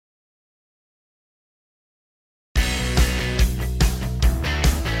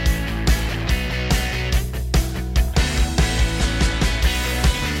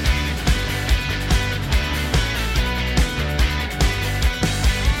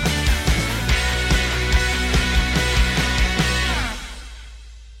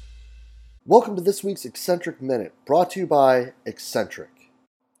Welcome to this week's Eccentric Minute, brought to you by Eccentric.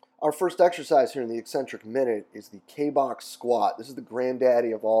 Our first exercise here in the Eccentric Minute is the K-Box squat. This is the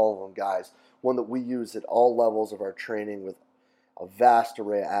granddaddy of all of them, guys. One that we use at all levels of our training with a vast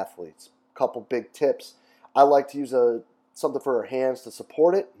array of athletes. A couple big tips. I like to use something for our hands to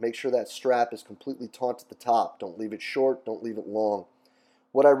support it. Make sure that strap is completely taut at the top. Don't leave it short, don't leave it long.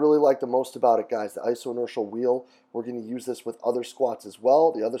 What I really like the most about it, guys, the isoinertial wheel, we're going to use this with other squats as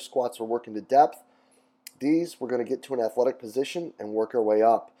well. The other squats are working to depth. These, we're going to get to an athletic position and work our way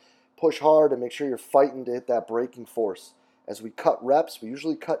up. Push hard and make sure you're fighting to hit that braking force. As we cut reps, we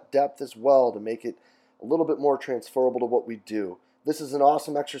usually cut depth as well to make it a little bit more transferable to what we do. This is an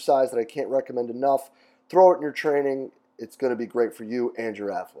awesome exercise that I can't recommend enough. Throw it in your training. It's going to be great for you and your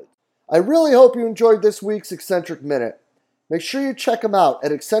athlete. I really hope you enjoyed this week's Eccentric Minute. Make sure you check them out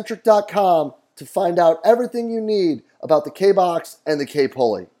at eccentric.com to find out everything you need about the K-Box and the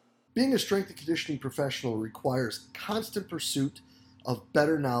K-Pulley. Being a strength and conditioning professional requires constant pursuit of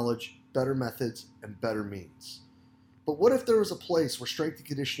better knowledge, better methods, and better means. But what if there was a place where strength and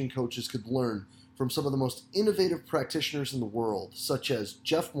conditioning coaches could learn from some of the most innovative practitioners in the world, such as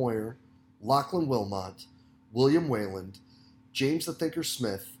Jeff Moyer, Lachlan Wilmot, William Wayland, James the Thinker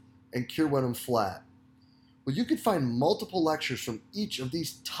Smith, and Keir Wenham Flatt? Well, you could find multiple lectures from each of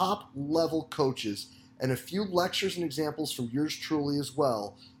these top-level coaches and a few lectures and examples from yours truly as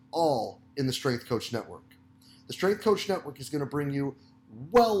well, all in the Strength Coach Network. The Strength Coach Network is going to bring you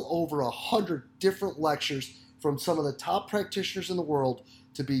well over 100 different lectures from some of the top practitioners in the world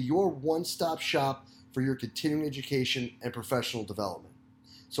to be your one-stop shop for your continuing education and professional development.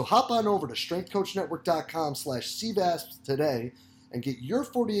 So hop on over to strengthcoachnetwork.com/CVASP today and get your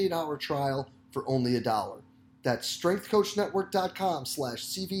 48-hour trial for only $1. That's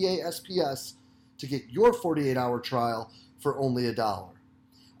strengthcoachnetwork.com/CVASPS to get your 48-hour trial for only $1.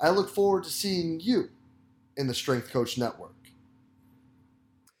 I look forward to seeing you in the Strength Coach Network.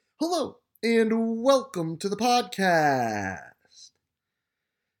 Hello, and welcome to the podcast.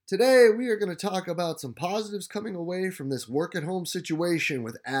 Today, we are going to talk about some positives coming away from this work-at-home situation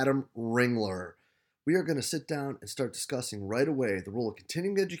with Adam Ringler. We are going to sit down and start discussing right away the role of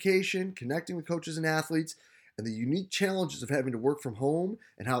continuing education, connecting with coaches and athletes, and the unique challenges of having to work from home,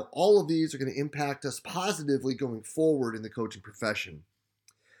 and how all of these are going to impact us positively going forward in the coaching profession.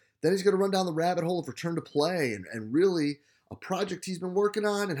 Then he's going to run down the rabbit hole of return to play and really a project he's been working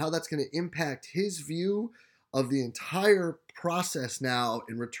on and how that's going to impact his view of the entire process now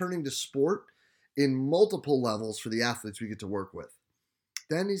in returning to sport in multiple levels for the athletes we get to work with.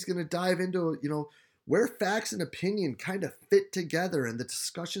 Then he's going to dive into, where facts and opinion kind of fit together and the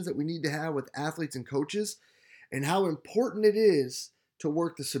discussions that we need to have with athletes and coaches, and how important it is to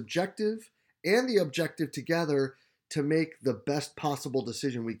work the subjective and the objective together to make the best possible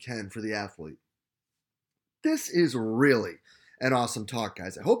decision we can for the athlete. This is really an awesome talk,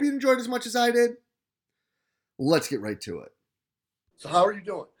 guys. I hope you enjoyed as much as I did. Let's get right to it. So how are you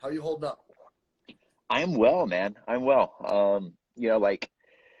doing? How are you holding up? I'm well, man. I'm well.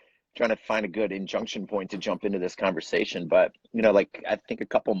 Trying to find a good injunction point to jump into this conversation. But, I think a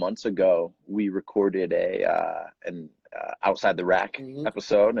couple months ago, we recorded an Outside the Rack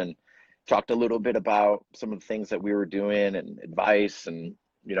episode and talked a little bit about some of the things that we were doing and advice. And,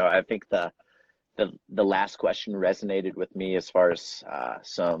 I think the last question resonated with me as far as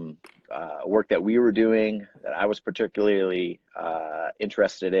some work that we were doing that I was particularly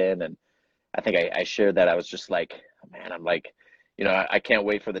interested in. And I think I shared that. I was just like, man, I can't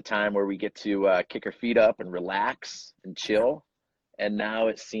wait for the time where we get to kick our feet up and relax and chill. And now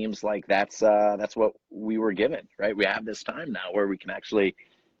it seems like that's what we were given, right? We have this time now where we can actually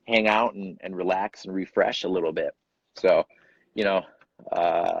hang out and relax and refresh a little bit. So,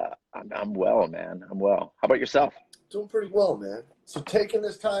 I'm well, man. I'm well. How about yourself? Doing pretty well, man. So taking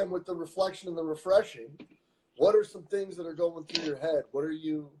this time with the reflection and the refreshing, what are some things that are going through your head?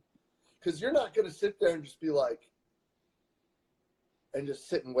 Because you're not going to sit there and just be like, and just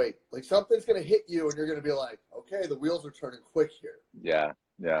sit and wait. Like something's going to hit you and you're going to be like, okay, the wheels are turning quick here. Yeah.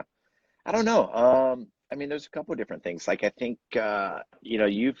 I don't know. There's a couple of different things. Like I think,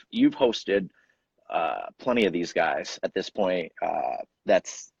 you've hosted plenty of these guys at this point.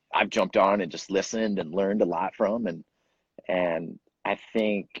 I've jumped on and just listened and learned a lot from. And I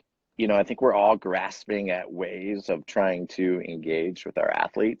think we're all grasping at ways of trying to engage with our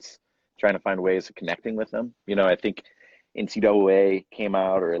athletes, trying to find ways of connecting with them. I think NCAA came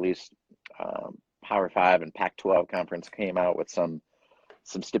out, or at least Power 5 and Pac-12 conference came out with some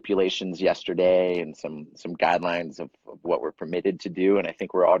stipulations yesterday and some guidelines of what we're permitted to do. And I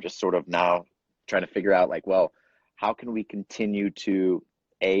think we're all just sort of now trying to figure out how can we continue to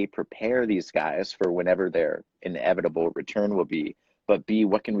A, prepare these guys for whenever their inevitable return will be, but B,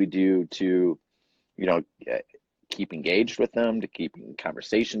 what can we do to, you know, keep engaged with them, to keep in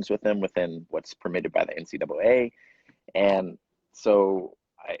conversations with them within what's permitted by the NCAA. And so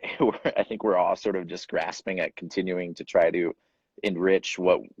I think we're all sort of just grasping at continuing to try to enrich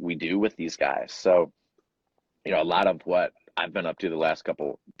what we do with these guys. So, a lot of what I've been up to the last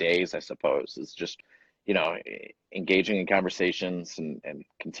couple days, I suppose, is just, engaging in conversations and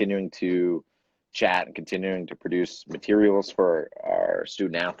continuing to chat and continuing to produce materials for our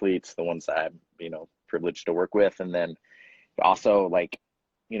student athletes, the ones that I'm, privileged to work with. And then also, like,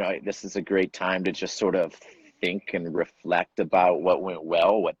 this is a great time to just sort of think and reflect about what went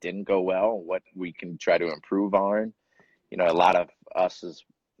well, what didn't go well, what we can try to improve on. A lot of us is,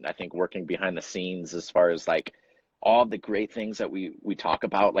 I think, working behind the scenes as far as like all the great things that we talk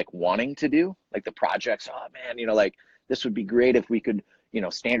about, like wanting to do, like the projects. Oh man, like this would be great if we could,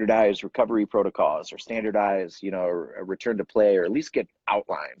 standardize recovery protocols or standardize, a return to play, or at least get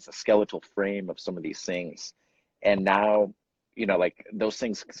outlines, a skeletal frame of some of these things. And now, like those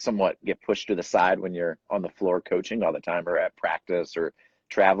things somewhat get pushed to the side when you're on the floor coaching all the time or at practice or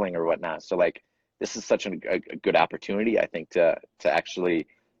traveling or whatnot. So like, this is such a good opportunity, I think, to actually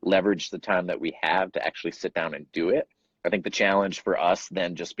leverage the time that we have to actually sit down and do it. I think the challenge for us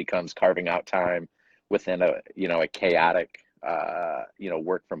then just becomes carving out time within a chaotic,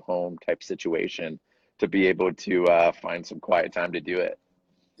 work from home type situation to be able to find some quiet time to do it.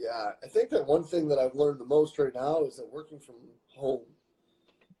 Yeah, I think that one thing that I've learned the most right now is that working from home,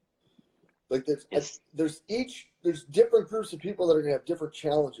 like there's different groups of people that are gonna have different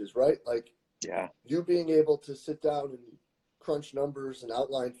challenges, right? Like, yeah, you being able to sit down and crunch numbers and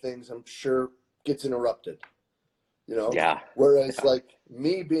outline things, I'm sure gets interrupted, yeah. Whereas like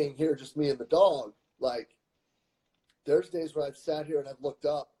me being here, just me and the dog, like there's days where I've sat here and I've looked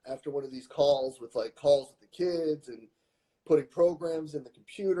up after one of these calls with like calls with the kids and putting programs in the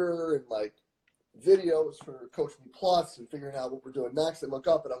computer and like videos for Coach Me Plus and figuring out what we're doing next. And look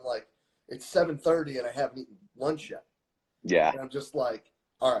up and I'm like, it's 7:30 and I haven't eaten lunch yet. Yeah. And I'm just like,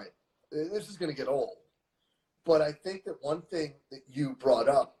 all right, this is going to get old. But I think that one thing that you brought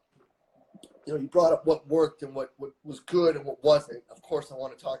up, you brought up what worked and what was good and what wasn't. Of course, I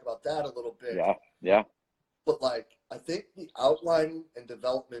want to talk about that a little bit. Yeah. Yeah. But like, I think the outlining and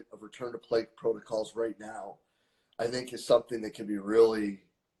development of return to play protocols right now, I think is something that can be really,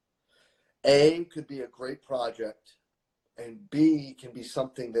 A, could be a great project, and B, can be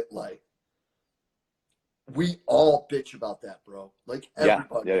something that like, we all bitch about that, bro. Like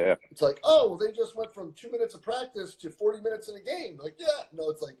everybody. Yeah. It's like, oh, they just went from 2 minutes of practice to 40 minutes in a game. Like, yeah. No,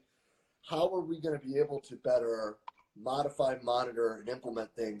 it's like, how are we going to be able to better modify, monitor, and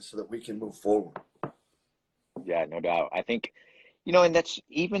implement things so that we can move forward? Yeah, no doubt. I think, and that's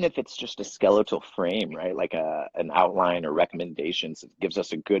even if it's just a skeletal frame, right? Like an outline or recommendations, it gives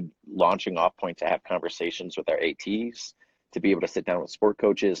us a good launching off point to have conversations with our ATs, to be able to sit down with sport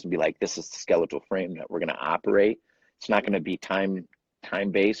coaches and be like, this is the skeletal frame that we're going to operate. It's not going to be time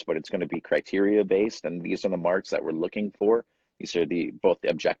based, but it's going to be criteria based, and these are the marks that we're looking for. These are both the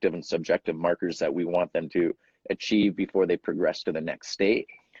objective and subjective markers that we want them to achieve before they progress to the next state.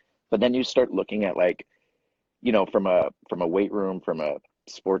 But then you start looking at like, from a weight room, from a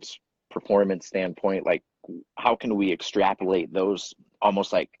sports performance standpoint, like how can we extrapolate those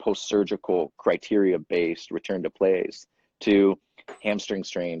almost like post-surgical criteria based return to plays to hamstring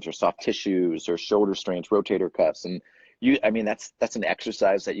strains or soft tissues or shoulder strains, rotator cuffs. And that's an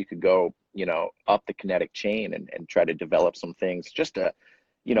exercise that you could go, up the kinetic chain and try to develop some things just to,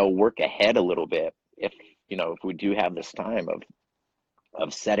 work ahead a little bit. If we do have this time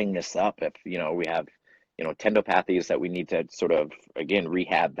of setting this up, if, we have, tendopathies that we need to sort of, again,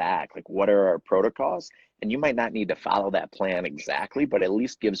 rehab back, like what are our protocols? And you might not need to follow that plan exactly, but at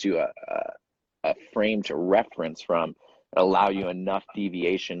least gives you a frame to reference from, allow you enough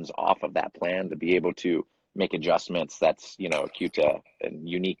deviations off of that plan to be able to make adjustments that's, acute and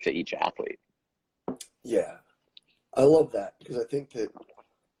unique to each athlete. Yeah, I love that, because I think that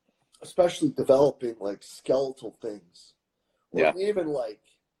especially developing like skeletal things, or even like,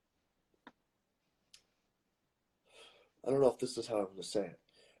 I don't know if this is how I'm going to say it,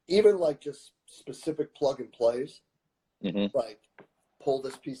 even like just specific plug and plays, like pull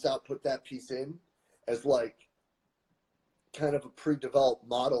this piece out, put that piece in, as like kind of a pre-developed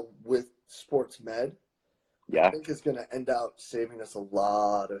model with sports med, I think is going to end out saving us a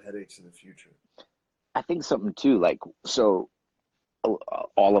lot of headaches in the future. I think something too, like, so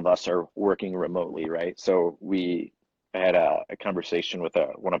all of us are working remotely, right? So we had a conversation with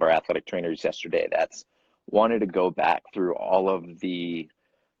one of our athletic trainers yesterday that's wanted to go back through all of the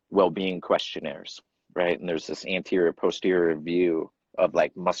well-being questionnaires, right? And there's this anterior posterior view of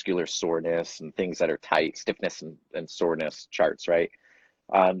like muscular soreness and things that are tight, stiffness and soreness charts, right?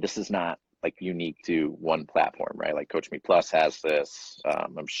 This is not like unique to one platform, right? Like Coach Me Plus has this.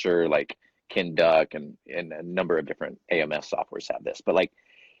 I'm sure like Kinduck and a number of different AMS softwares have this, but like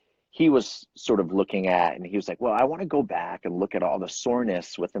he was sort of looking at, and he was like, well, I want to go back and look at all the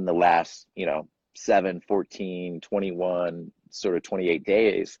soreness within the last, 7, 14, 21, sort of 28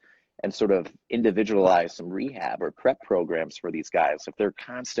 days, and sort of individualize some rehab or prep programs for these guys. If they're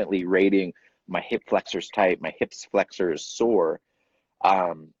constantly rating my hip flexors tight, my hips flexors sore,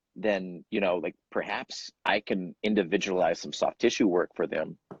 then, like perhaps I can individualize some soft tissue work for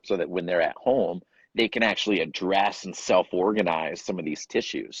them so that when they're at home, they can actually address and self-organize some of these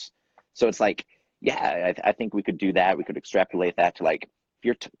tissues. So it's like, yeah, I think we could do that. We could extrapolate that to like, if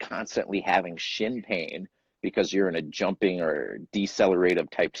you're constantly having shin pain because you're in a jumping or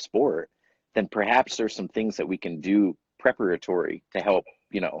decelerative type sport, then perhaps there's some things that we can do preparatory to help,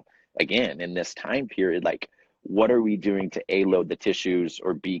 again, in this time period, like what are we doing to A, load the tissues,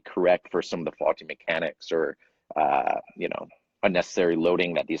 or B, correct for some of the faulty mechanics or, unnecessary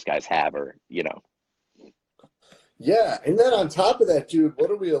loading that these guys have, or, Yeah, and then on top of that, dude,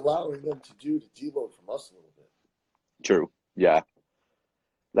 what are we allowing them to do to deload from us a little bit? True. Yeah.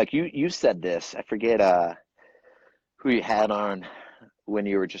 Like you said this, I forget who you had on when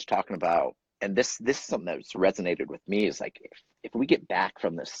you were just talking about, and this is something that's resonated with me, is like if we get back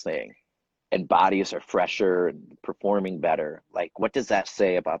from this thing and bodies are fresher and performing better, like what does that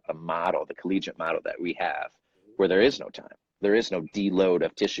say about the model, the collegiate model that we have, where there is no time, there is no deload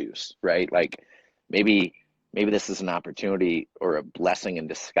of tissues, right? Like maybe this is an opportunity or a blessing in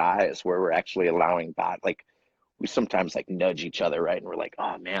disguise where we're actually allowing like we sometimes like nudge each other, right? And we're like,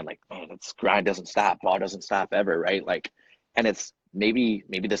 oh man, it's grind doesn't stop, ball doesn't stop ever, right? Like, and it's maybe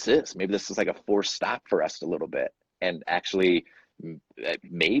this is like a forced stop for us a little bit, and actually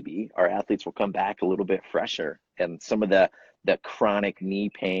maybe our athletes will come back a little bit fresher, and some of the chronic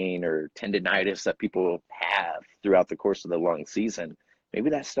knee pain or tendonitis that people have throughout the course of the long season, maybe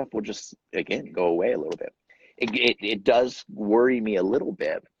that stuff will just again go away a little bit. It does worry me a little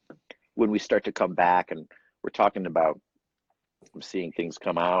bit when we start to come back and we're talking about, I'm seeing things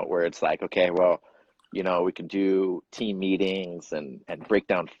come out where it's like, okay, well, we can do team meetings and break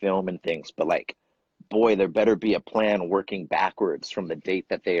down film and things, but like, boy, there better be a plan working backwards from the date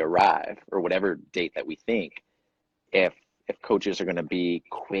that they arrive or whatever date that we think, if coaches are going to be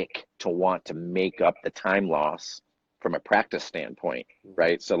quick to want to make up the time loss from a practice standpoint,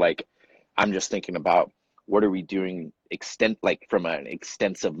 right? So like, I'm just thinking about what are we doing like from an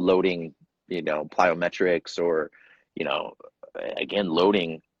extensive loading, plyometrics or, again,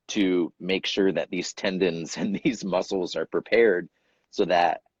 loading to make sure that these tendons and these muscles are prepared so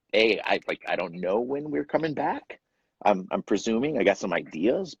that I don't know when we're coming back. I'm presuming, I got some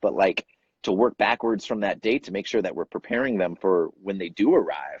ideas, but like to work backwards from that date to make sure that we're preparing them for when they do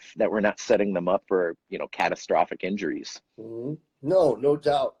arrive, that we're not setting them up for, catastrophic injuries. Mm-hmm. No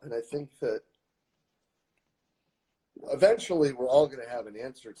doubt. And I think that eventually we're all going to have an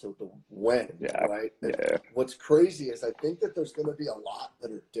answer to the when, Yeah. right? And yeah. what's crazy is I think that there's going to be a lot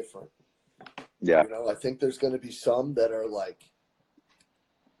that are different. Yeah. I think there's going to be some that are like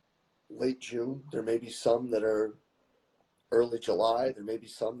late June. There may be some that are early July. There may be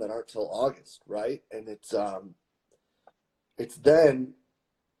some that aren't till August, right? And it's then,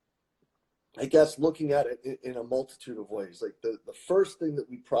 I guess, looking at it in a multitude of ways. Like the first thing that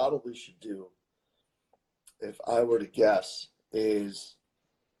we probably should do, if I were to guess, is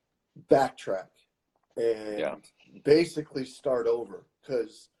backtrack and basically start over.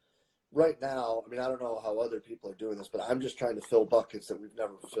 Because right now, I mean, I don't know how other people are doing this, but I'm just trying to fill buckets that we've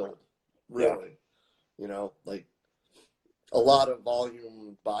never filled, really. Like a lot of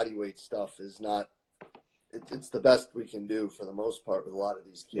volume body weight stuff is not, it's the best we can do for the most part with a lot of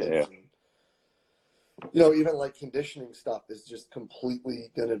these kids. And, even like conditioning stuff is just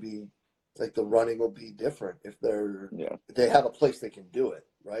completely going to be, like the running will be different if they have a place they can do it,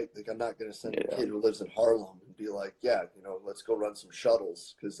 right? Like I'm not going to send a kid who lives in Harlem and be like, let's go run some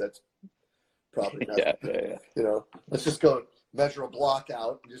shuttles, because that's probably not, let's just go measure a block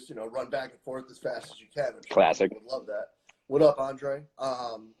out and just, run back and forth as fast as you can. I'm sure Classic. Would love that. What up, Andre?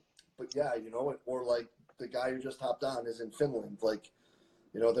 But yeah, or like the guy who just hopped on is in Finland. Like,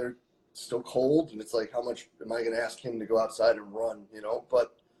 they're still cold, and it's like, how much am I going to ask him to go outside and run?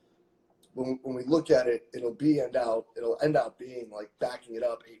 But when we look at it, it'll end up being like backing it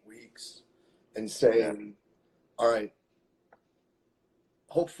up 8 weeks and saying, all right,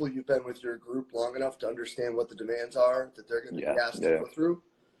 hopefully you've been with your group long enough to understand what the demands are that they're going to be asked to go through.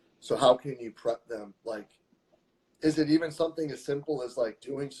 So how can you prep them? Like, is it even something as simple as like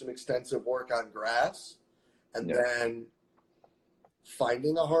doing some extensive work on grass and Yeah. then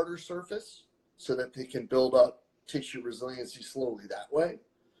finding a harder surface so that they can build up tissue resiliency slowly that way?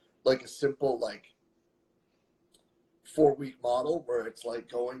 Like a simple, like 4-week model where it's like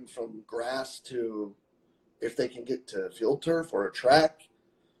going from grass to, if they can get to field turf or a track,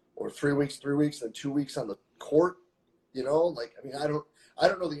 or 3 weeks, 3 weeks, and 2 weeks on the court. You know, like, I mean, I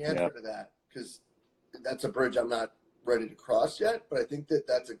don't know the answer to that, because that's a bridge I'm not ready to cross yet. But I think that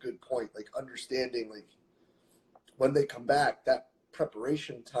that's a good point. Like understanding, like when they come back, that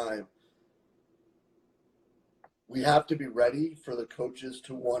preparation time, we have to be ready for the coaches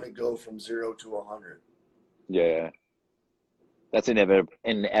to want to go from 0 to 100. Yeah. That's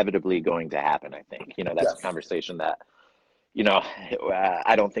inevitably going to happen, I think. That's a Yes. conversation that,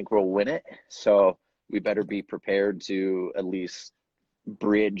 I don't think we'll win it. So we better be prepared to at least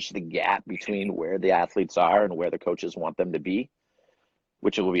bridge the gap between where the athletes are and where the coaches want them to be,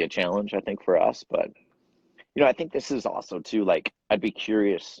 which will be a challenge, I think, for us. But, I think this is also too, like, I'd be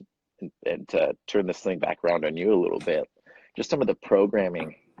curious, and to turn this thing back around on you a little bit, just some of the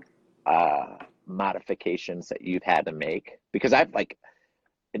programming modifications that you've had to make. Because I've, like,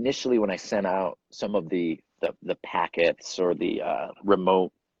 initially when I sent out some of the packets or the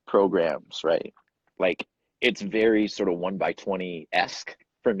remote programs, right? Like, it's very sort of 1x20-esque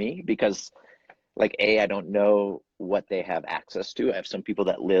for me, because, like, I don't know what they have access to. I have some people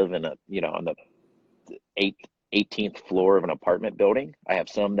that live in on the 18th floor of an apartment building. I have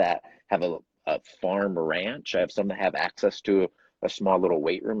some that have a farm ranch. I have some that have access to a small little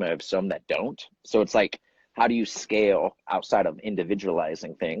weight room. I have some that don't. So it's like, how do you scale outside of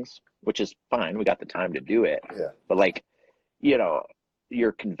individualizing things, which is fine. We got the time to do it. Yeah. But, like, you know,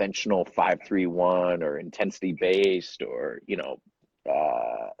 your conventional 5-3-1 or intensity based, or,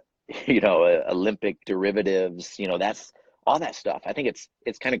 Olympic derivatives, that's all that stuff. I think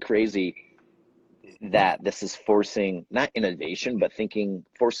it's kind of crazy that this is forcing not innovation, but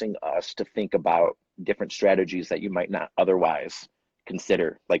forcing us to think about different strategies that you might not otherwise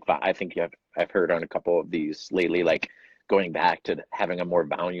consider. Like, I think I've heard on a couple of these lately, like going back to having a more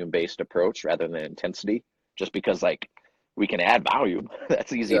volume based approach rather than intensity, just because, like, we can add volume.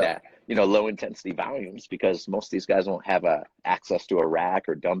 That's easy Yeah. to, low intensity volumes, because most of these guys won't have access to a rack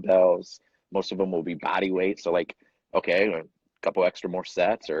or dumbbells. Most of them will be body weight. So, like, okay, couple extra more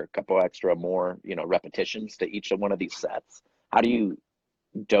sets, or a couple extra more, repetitions to each of one of these sets. How do you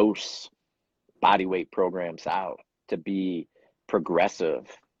dose body weight programs out to be progressive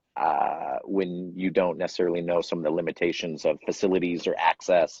when you don't necessarily know some of the limitations of facilities or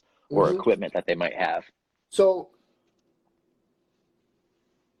access or Mm-hmm. equipment that they might have? So,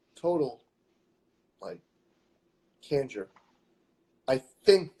 total, like, candor, I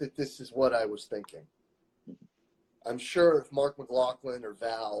think that this is what I was thinking. I'm sure if Mark McLaughlin or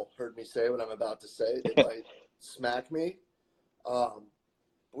Val heard me say what I'm about to say, they might smack me.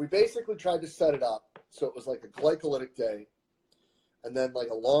 We basically tried to set it up so it was like a glycolytic day, and then like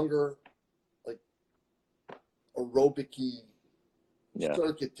a longer, like, aerobic-y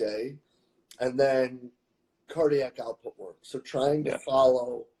circuit day, and then cardiac output work. So trying to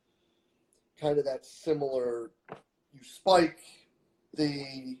follow kind of that similar, you spike,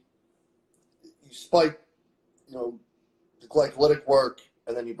 the glycolytic work,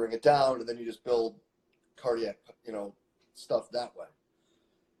 and then you bring it down, and then you just build cardiac, stuff that way.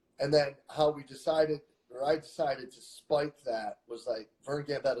 And then how I decided to spike that was like Vern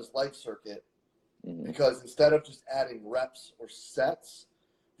Gambetta's life circuit, because instead of just adding reps or sets,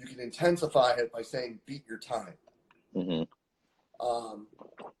 you can intensify it by saying beat your time.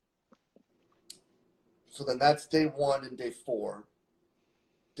 So then that's day 1 and day 4.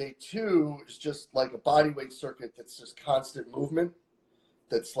 Day 2 is just like a body weight circuit that's just constant movement.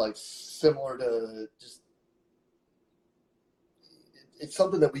 That's like similar to it's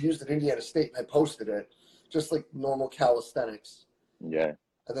something that we used at Indiana State, and I posted it, just like normal calisthenics. Yeah.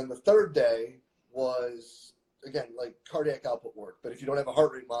 And then the 3rd day was, again, like cardiac output work. But if you don't have a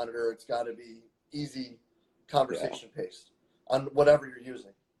heart rate monitor, it's got to be easy conversation paced on whatever you're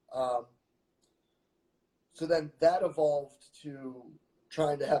using. So then that evolved to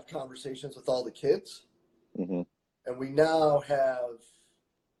trying to have conversations with all the kids. And we now have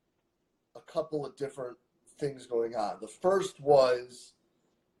a couple of different things going on. The first was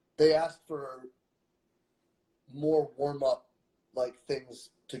they asked for more warm-up like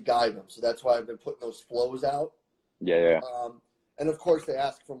things to guide them. So that's why I've been putting those flows out. And of course they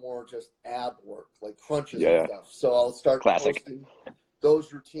ask for more just ab work, like crunches and stuff. So I'll start posting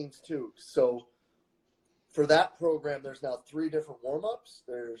those routines too. So for that program, there's now 3 different warm-ups.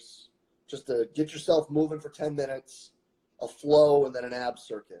 There's just to get yourself moving for 10 minutes, a flow, and then an ab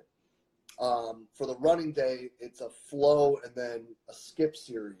circuit. For the running day, it's a flow and then a skip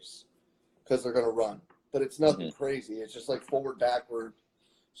series because they're going to run. But it's nothing crazy. It's just like forward, backward,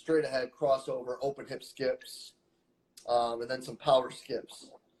 straight ahead, crossover, open hip skips, and then some power skips.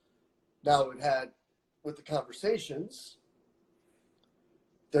 Now, we've had, with the conversations,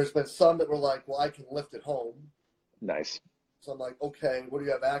 there's been some that were like, well, I can lift at home. Nice. So I'm like, okay, what do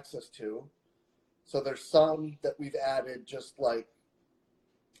you have access to? So there's some that we've added just like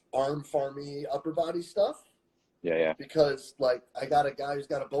arm farmy upper body stuff. Yeah. Because like I got a guy who's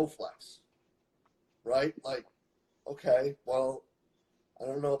got a Bowflex, right? Like, okay, well, I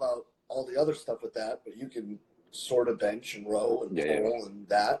don't know about all the other stuff with that, but you can sort of bench and row and pull and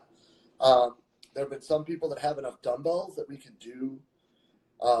that. There have been some people that have enough dumbbells that we can do.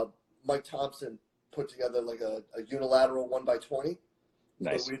 Mike Thompson put together like a unilateral 1x20.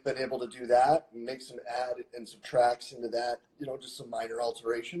 Nice. So we've been able to do that and make some add and subtracts into that, just some minor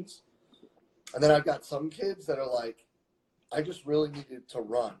alterations. And then I've got some kids that are like, I just really needed to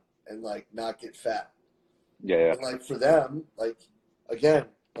run and like not get fat. Yeah. And like for them, like again,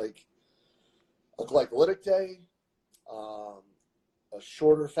 like a glycolytic day, a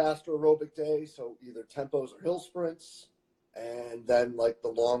shorter, faster aerobic day. So either tempos or hill sprints, and then like the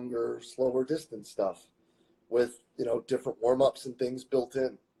longer, slower distance stuff with, different warm-ups and things built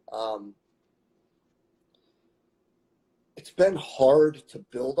in. It's been hard to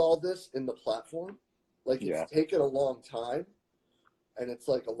build all this in the platform. Like it's taken a long time, and it's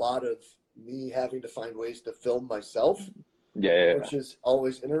like a lot of me having to find ways to film myself, which is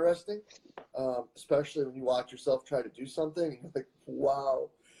always interesting, especially when you watch yourself try to do something and you're like,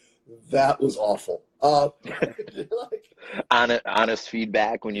 wow, that was awful. Like, honest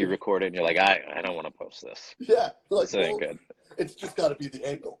feedback when you record it and you're like, I don't want to post this. Yeah. Like, this ain't good. It's just got to be the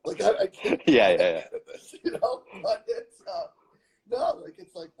angle. Like I can't yeah. This, but it's, no, like,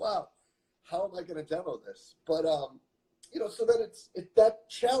 it's like, wow, how am I going to demo this? But, so then that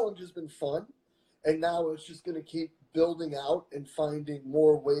challenge has been fun. And now it's just going to keep building out and finding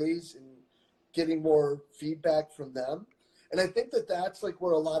more ways and getting more feedback from them. And I think that's like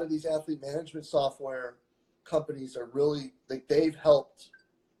where a lot of these athlete management software companies are really, like, they've helped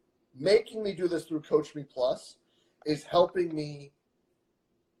making me do this through Coach Me Plus is helping me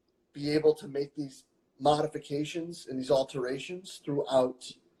be able to make these modifications and these alterations throughout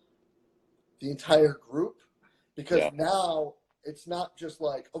the entire group. Because now it's not just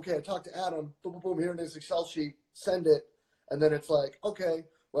like, okay, I talked to Adam, boom, boom, boom, here in his Excel sheet, send it. And then it's like, okay,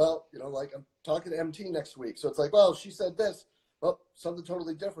 well, like I'm talking to MT next week. So it's like, well, she said this. Well, something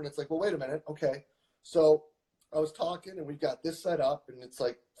totally different. It's like, well, wait a minute. Okay. So I was talking and we've got this set up and it's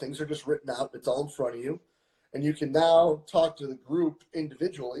like things are just written out. It's all in front of you. And you can now talk to the group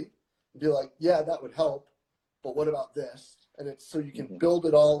individually and be like, yeah, that would help. But what about this? And it's so you can build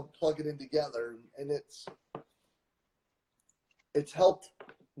it all and plug it in together. And it's helped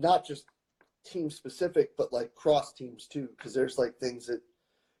not just team specific, but like cross teams too. Cause there's like things that,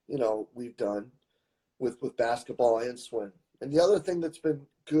 we've done with basketball and swim. And the other thing that's been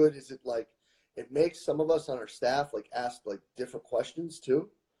good is it makes some of us on our staff like ask like different questions too.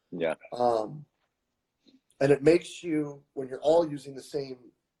 Yeah. And it makes you, when you're all using the same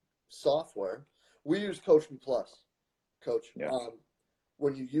software, we use Coach Me Plus, Coach. Yeah.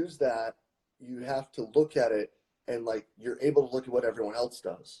 When you use that, you have to look at it and like you're able to look at what everyone else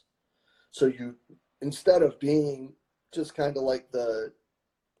does. So you, instead of being just kind of like the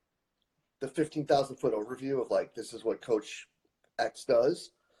 15,000 foot overview of like, this is what Coach X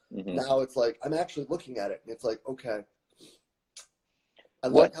does. Now it's like, I'm actually looking at it and it's like, okay, I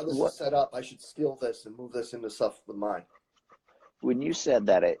like how this is set up. I should steal this and move this into stuff with mine. When you said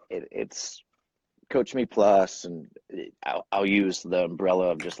that it's Coach Me Plus, and I'll use the umbrella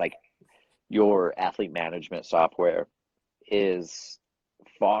of just like your athlete management software is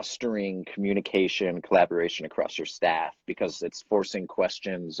fostering communication, collaboration across your staff because it's forcing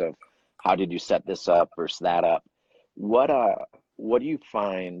questions of how did you set this up versus that up? What do you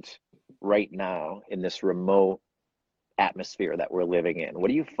find right now in this remote atmosphere that we're living in? What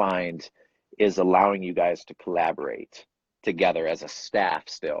do you find is allowing you guys to collaborate together as a staff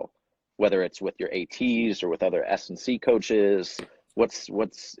still, whether it's with your ATs or with other S&C coaches?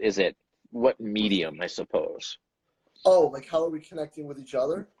 What medium, I suppose? Oh, like how are we connecting with each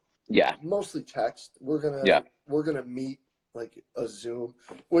other? Yeah. Mostly text. We're gonna meet like a Zoom,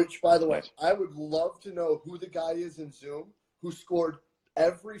 which by the way, I would love to know who the guy is in Zoom who scored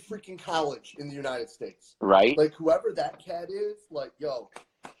every freaking college in the United States. Right. Like whoever that cat is, like, yo,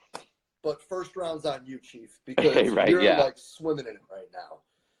 but first round's on you, Chief, because Right, you're yeah. like swimming in it right now.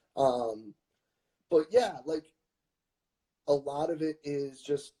 But yeah, like a lot of it is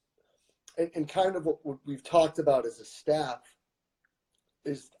just, and kind of what we've talked about as a staff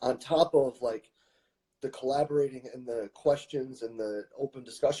is on top of like the collaborating and the questions and the open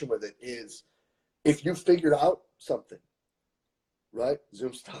discussion with it is if you figured out something, right?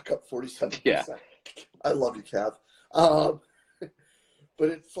 Zoom stock up 47%. Yeah. I love you, Cav. Um, but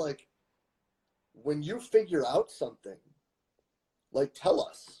it's like when you figure out something, like tell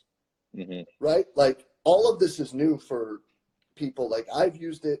us, Mm-hmm. right? Like all of this is new for people. Like I've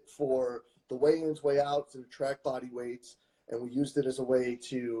used it for the weigh-ins, weigh-outs, and track body weights, and we used it as a way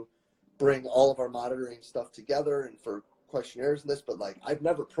to bring all of our monitoring stuff together and for questionnaires and this, but like I've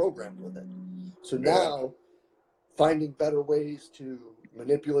never programmed with it. So now finding better ways to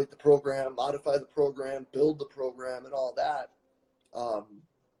manipulate the program, modify the program, build the program, and all that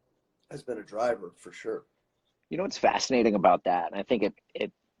has been a driver for sure. You know what's fascinating about that? And I think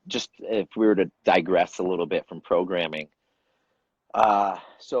it just, if we were to digress a little bit from programming,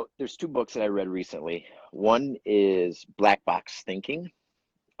 so there's two books that I read recently. One is Black Box Thinking,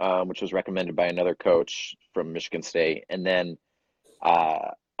 which was recommended by another coach from Michigan State, and then uh,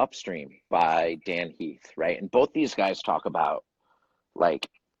 Upstream by Dan Heath, right? And both these guys talk about like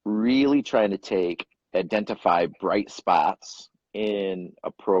really trying to identify bright spots in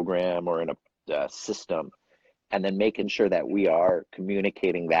a program or in a system, and then making sure that we are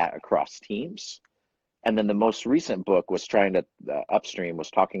communicating that across teams. And then the most recent book was Upstream was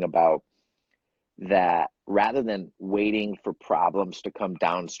talking about that rather than waiting for problems to come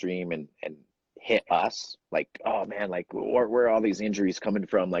downstream and hit us, like, oh man, like where are all these injuries coming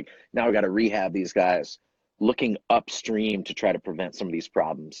from? Like now we got to rehab these guys, looking upstream to try to prevent some of these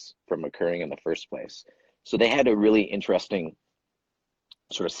problems from occurring in the first place. So they had a really interesting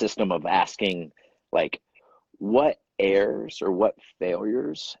sort of system of asking, like, what errors or what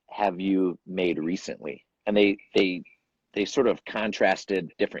failures have you made recently? And they sort of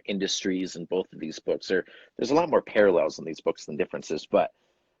contrasted different industries in both of these books. There's a lot more parallels in these books than differences, but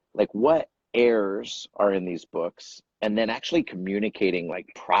like what errors are in these books, and then actually communicating like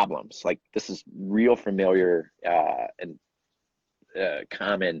problems. Like this is real familiar and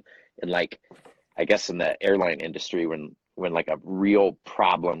common in like, I guess in the airline industry when like a real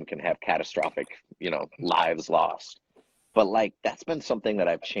problem can have catastrophic, lives lost. But like that's been something that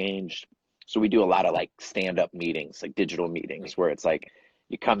I've changed. So we do a lot of like stand-up meetings, like digital meetings, where it's like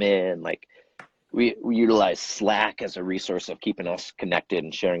you come in, like we utilize Slack as a resource of keeping us connected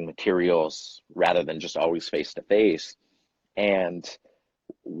and sharing materials rather than just always face to face. And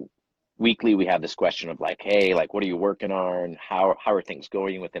weekly we have this question of like, hey, like what are you working on? How are things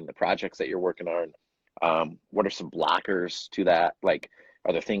going within the projects that you're working on? What are some blockers to that? Like,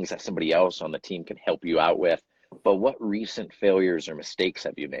 are there things that somebody else on the team can help you out with? But what recent failures or mistakes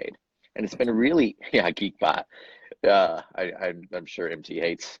have you made? And it's been really, yeah, Geekbot. I'm sure MT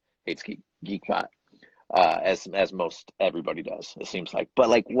hates Geekbot, as most everybody does, it seems like. But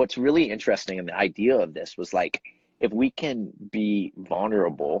like, what's really interesting and the idea of this was like, if we can be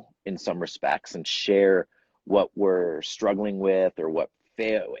vulnerable in some respects and share what we're struggling with or what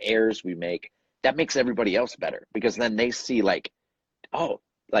errors we make, that makes everybody else better because then they see like, oh,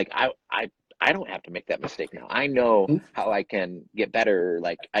 like I don't have to make that mistake now. I know how I can get better.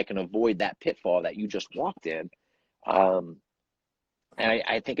 Like I can avoid that pitfall that you just walked in. Um, and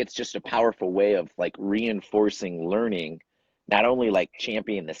I think it's just a powerful way of like reinforcing learning, not only like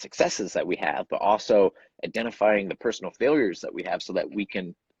championing the successes that we have, but also identifying the personal failures that we have so that we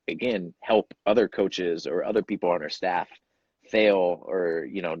can, again, help other coaches or other people on our staff fail or,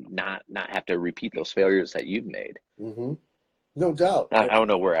 not have to repeat those failures that you've made. Mm-hmm. No doubt. I don't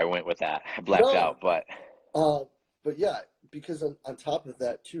know where I went with that. I blacked No, out, but but yeah, because on top of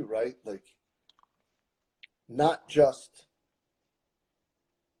that too, right? Like, not just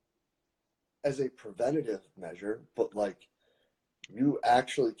as a preventative measure, but like you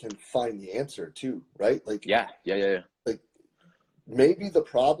actually can find the answer too, right? Like, yeah. like maybe the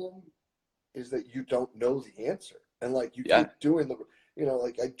problem is that you don't know the answer, and like you Yeah. keep doing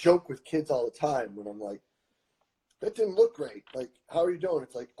like I joke with kids all the time when I'm like, that didn't look great. Like, how are you doing?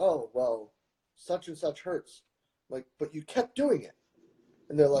 It's like, oh, well, such and such hurts. Like, but you kept doing it.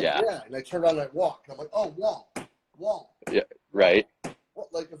 And they're like, Yeah. yeah. And I turn around and I walk. And I'm like, oh, wall. Yeah. Right. Well,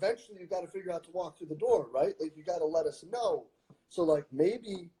 like, eventually you got to figure out to walk through the door, right? Like, you got to let us know. So, like,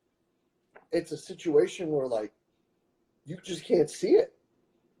 maybe it's a situation where, like, you just can't see it.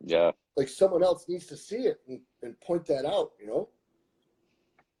 Yeah. Like, someone else needs to see it and point that out,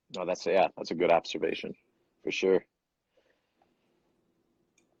 No, that's a good observation for sure.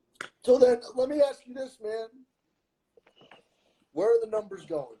 So then let me ask you this, man. Where are the numbers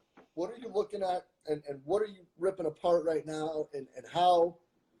going? What are you looking at, and what are you ripping apart right now, and how?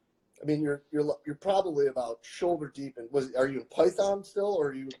 I mean, you're probably about shoulder deep. And are you in Python still, or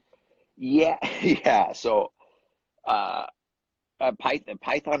are you? Yeah, yeah. So uh,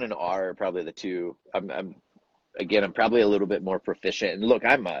 Python and R are probably the two. I'm probably a little bit more proficient. And look,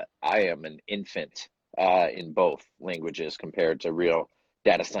 I am an infant in both languages compared to real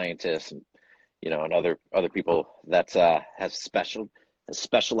data scientists and and other people that's has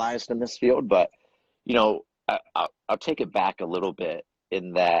specialized in this field. But I'll take it back a little bit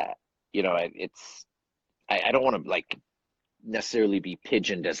in that I don't want to like necessarily be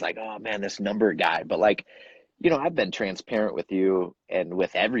pigeoned as like, oh man, this number guy, but like I've been transparent with you and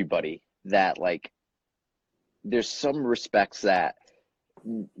with everybody that like there's some respects that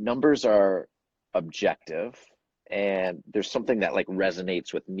numbers are objective, and there's something that like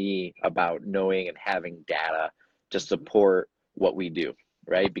resonates with me about knowing and having data to support what we do,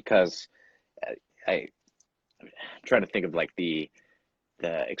 right? Because I'm trying to think of like the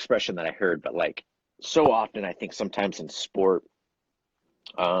expression that I heard, but like so often I think sometimes in sport,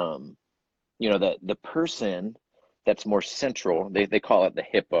 um, the person that's more central, they call it the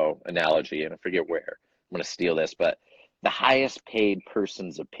hippo analogy, and I forget where. I'm going to steal this, but the highest paid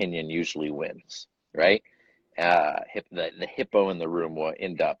person's opinion usually wins, right? The hippo in the room will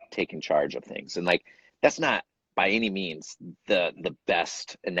end up taking charge of things, and like that's not by any means the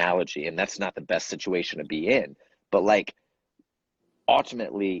best analogy, and that's not the best situation to be in. But like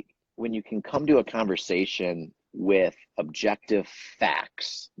ultimately, when you can come to a conversation with objective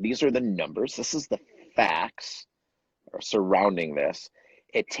facts, these are the numbers, this is the facts surrounding this,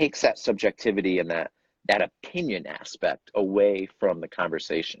 it takes that subjectivity and that opinion aspect away from the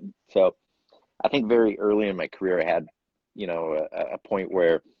conversation. So I think very early in my career, I had, a point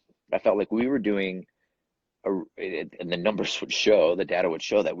where I felt like we were doing, and the numbers would show, the data would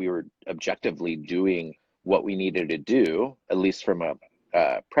show that we were objectively doing what we needed to do, at least from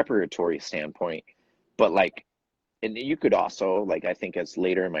a preparatory standpoint. But like, and you could also like, I think as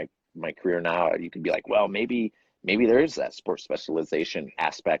later in my career now, you could be like, well, maybe there is that sports specialization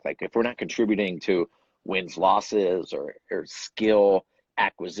aspect. Like if we're not contributing to wins, losses, or skill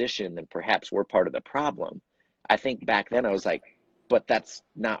acquisition, then perhaps we're part of the problem. I think back then I was like, but that's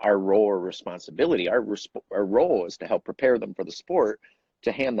not our role or responsibility. Our role is to help prepare them for the sport,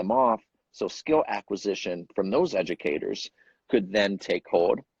 to hand them off. So skill acquisition from those educators could then take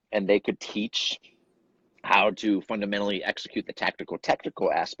hold, and they could teach how to fundamentally execute the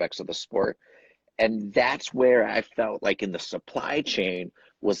technical aspects of the sport. And that's where I felt like in the supply chain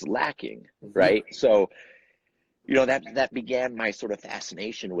was lacking, Mhm. right? So that began my sort of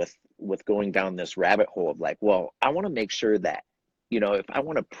fascination with going down this rabbit hole of like, well, I want to make sure that if I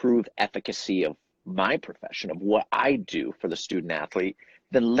want to prove efficacy of my profession, of what I do for the student athlete,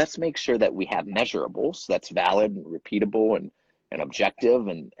 then let's make sure that we have measurables that's valid and repeatable and objective,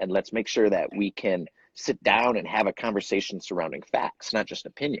 and let's make sure that we can sit down and have a conversation surrounding facts, not just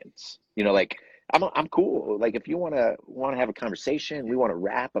opinions. Like I'm cool. Like if you want to have a conversation, we want to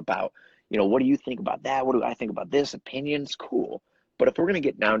rap about what do you think about that? What do I think about this? Opinions, cool. But if we're going to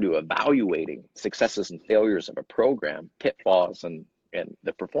get down to evaluating successes and failures of a program, pitfalls and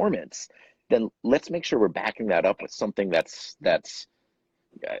the performance, then let's make sure we're backing that up with something that's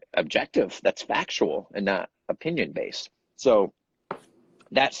objective, that's factual, and not opinion based. So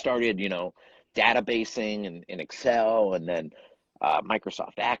that started, databasing in Excel, and then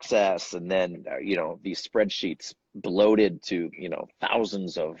Microsoft Access, and then these spreadsheets bloated to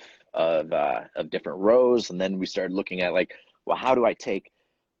thousands of different rows, and then we started looking at like, well, how do I take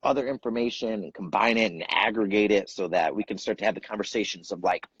other information and combine it and aggregate it so that we can start to have the conversations of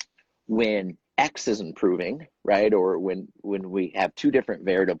like when X is improving, right? Or when we have two different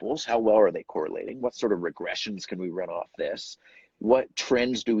variables, how well are they correlating? What sort of regressions can we run off this? What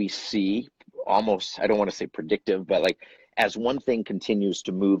trends do we see? Almost, I don't want to say predictive, but like as one thing continues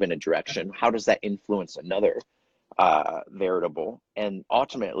to move in a direction, how does that influence another variable? And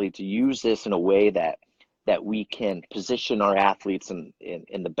ultimately to use this in a way that we can position our athletes in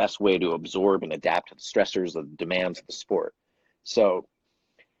the best way to absorb and adapt to the stressors, the demands of the sport. So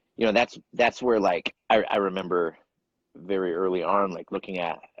that's where like I remember very early on like looking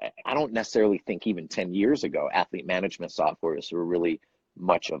at, I don't necessarily think even 10 years ago athlete management softwares were really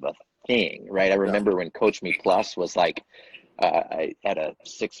much of a thing, right? I Yeah. remember when Coach Me Plus was like I had a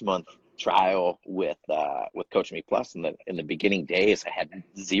 6 month trial with Coach Me Plus. In the beginning days, I had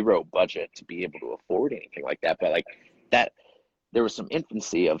zero budget to be able to afford anything like that. But like that, there was some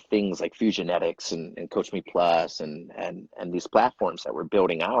infancy of things like Fusionetics and Coach Me Plus and these platforms that were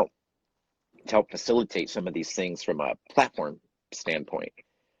building out. to help facilitate some of these things from a platform standpoint.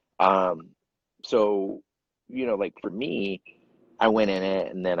 So, like for me, I went in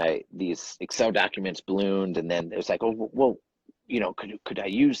it, and then these Excel documents ballooned, and then it was like, oh, well, could I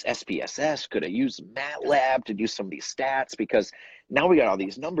use SPSS? Could I use MATLAB to do some of these stats? Because now we got all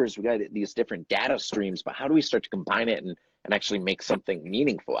these numbers, we got these different data streams, but how do we start to combine it and actually make something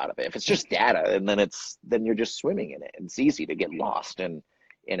meaningful out of it? If it's just data, and then you're just swimming in it. It's easy to get lost in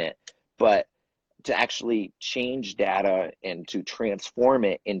it. But to actually change data and to transform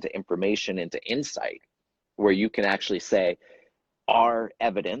it into information, into insight, where you can actually say, our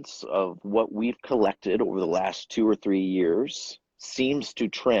evidence of what we've collected over the last 2 or 3 years seems to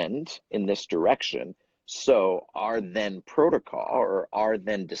trend in this direction. So our then protocol, or our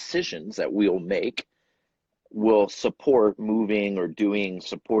then decisions that we'll make, will support moving or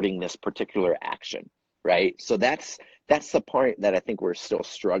supporting this particular action, right? So that's the part that I think we're still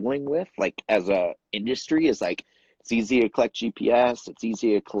struggling with, like as a industry, is like, it's easy to collect GPS, it's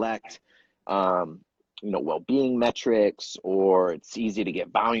easy to collect well-being metrics, or it's easy to get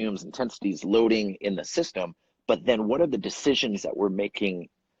volumes, intensities, loading in the system. But then what are the decisions that we're making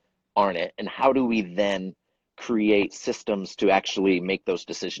on it, and how do we then create systems to actually make those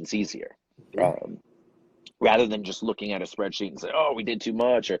decisions easier? Rather than just looking at a spreadsheet and say, oh, we did too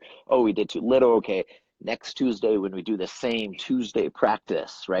much, or oh, we did too little. Okay, next Tuesday, when we do the same Tuesday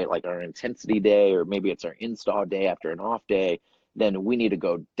practice, right, like our intensity day, or maybe it's our install day after an off day, then we need to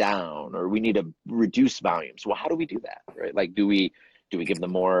go down, or we need to reduce volumes. Well, how do we do that, right? Like, do we give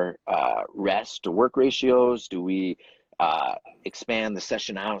them more rest to work ratios? Do we expand the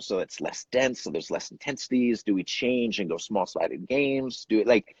session out so it's less dense, so there's less intensities? Do we change and go small sided games?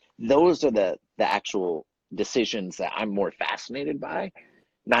 Those are the actual decisions that I'm more fascinated by,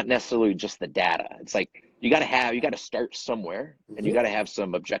 not necessarily just the data. It's like, you got to start somewhere, and you got to have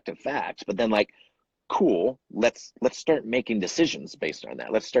some objective facts, but then, like, cool, let's start making decisions based on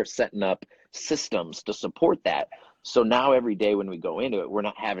that. Let's start setting up systems to support that. So now every day when we go into it, we're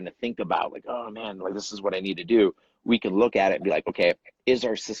not having to think about, like, oh man, like, this is what I need to do. We can look at it and be like, okay, is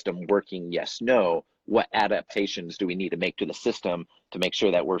our system working? Yes, no. What adaptations do we need to make to the system to make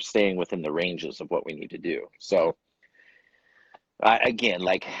sure that we're staying within the ranges of what we need to do? So again,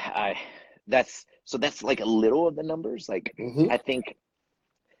 like, that's like a little of the numbers. Like, I think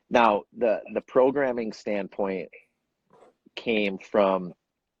now the programming standpoint came from,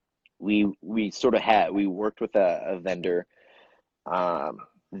 we worked with a vendor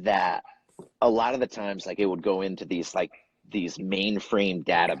that a lot of the times, like, it would go into these mainframe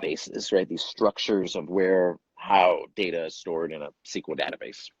databases, right? These structures of how data is stored in a SQL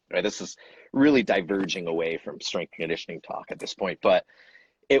database, right? This is really diverging away from strength conditioning talk at this point, but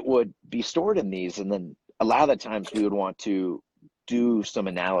it would be stored in these, and then a lot of the times we would want to do some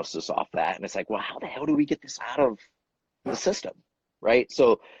analysis off that, and it's like, well, how the hell do we get this out of the system, right?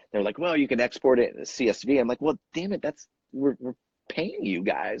 So they're like, well, you can export it in a CSV. I'm like, well, damn it, we're paying you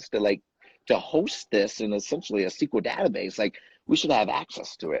guys to host this in essentially a SQL database. Like, we should have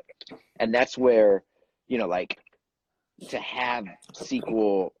access to it. And that's where, like, to have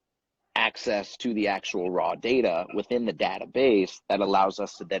SQL access to the actual raw data within the database, that allows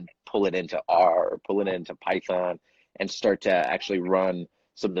us to then pull it into R, or pull it into Python, and start to actually run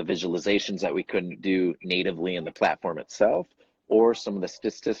some of the visualizations that we couldn't do natively in the platform itself, or some of the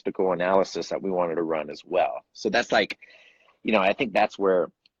statistical analysis that we wanted to run as well. So that's like, I think that's where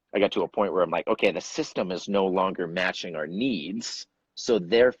I got to a point where I'm like, okay, the system is no longer matching our needs. So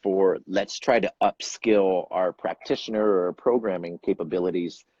therefore, let's try to upskill our practitioner or programming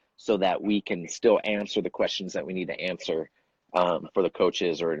capabilities so that we can still answer the questions that we need to answer for the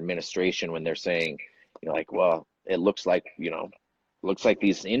coaches or administration when they're saying, like, well, it looks like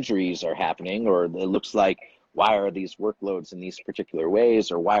these injuries are happening, or it looks like, why are these workloads in these particular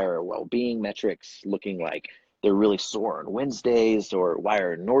ways, or why are well-being metrics looking like they're really sore on Wednesdays, or why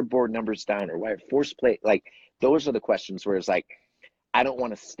are Nordboard numbers down, or why are force plate, like, those are the questions where it's like, I don't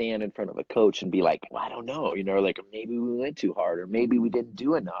want to stand in front of a coach and be like, well, I don't know, like, maybe we went too hard, or maybe we didn't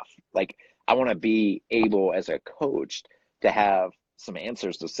do enough. Like, I want to be able as a coach to have some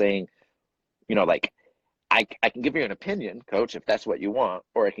answers to saying, like, I can give you an opinion, coach, if that's what you want,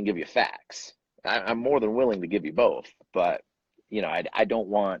 or I can give you facts. I'm more than willing to give you both, but I don't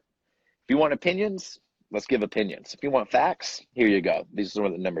want, if you want opinions, let's give opinions. If you want facts, here you go. These are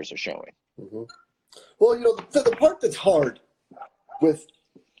what the numbers are showing. Well, the part that's hard with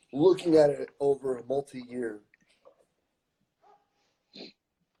looking at it over a multi-year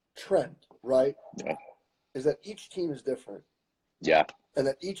trend, right? Yeah. Is that each team is different. Yeah. And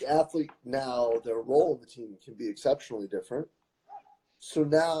that each athlete now, their role in the team can be exceptionally different. So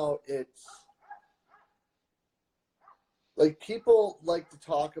now it's like people like to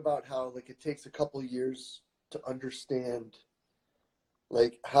talk about how like it takes a couple years to understand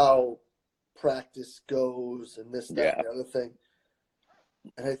like how practice goes and this, that, Yeah. and the other thing.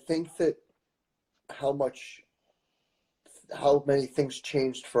 And I think that how much, how many things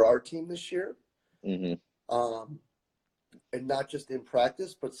changed for our team this year, Hmm. um, and not just in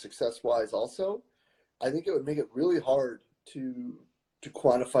practice, but success wise also. I think it would make it really hard to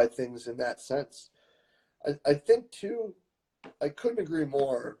quantify things in that sense. I think too, I couldn't agree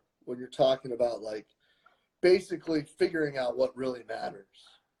more when you're talking about like basically figuring out what really matters,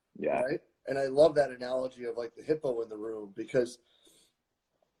 Yeah. right? And I love that analogy of like the hippo in the room because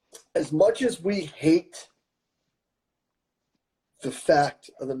as much as we hate the fact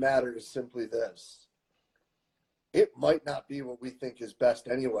of the matter is simply this, it might not be what we think is best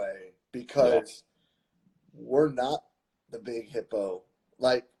anyway Yeah. because we're not the big hippo.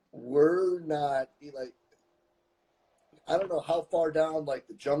 Like we're not like I don't know how far down like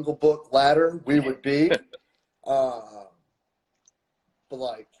the Jungle Book ladder we would be, uh, but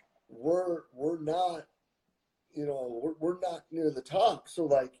like we're not we're not near the top. So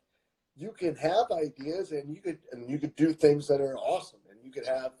like you can have ideas and you could do things that are awesome and you could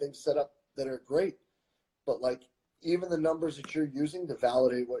have things set up that are great. But like even the numbers that you're using to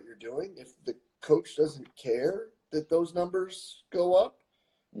validate what you're doing, if the coach doesn't care that those numbers go up,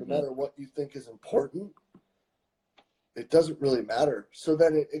 no Hmm. matter what you think is important, it doesn't really matter. So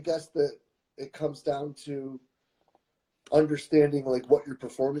then I guess that it comes down to understanding like what your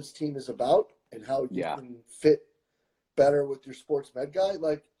performance team is about and how you Yeah. can fit better with your sports med guy.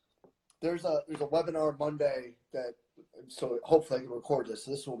 Like there's a webinar Monday that so hopefully I can record this.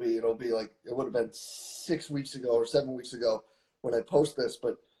 So this will be it'll be like it would have been 6 weeks ago or 7 weeks ago when I post this,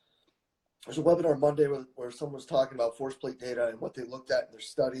 but there's a webinar Monday where someone was talking about force plate data and what they looked at in their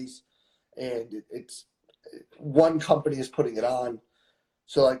studies, and it's one company is putting it on.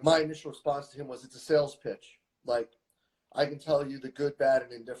 So like my initial response to him was it's a sales pitch. Like I can tell you the good, bad,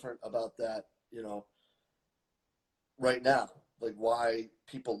 and indifferent about that, right now. Like why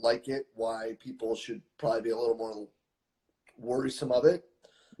people like it, why people should probably be a little more worrisome of it.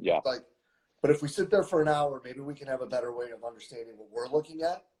 Yeah. Like, but if we sit there for an hour, maybe we can have a better way of understanding what we're looking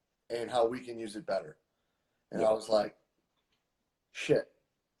at and how we can use it better. And I Yeah. was like, shit,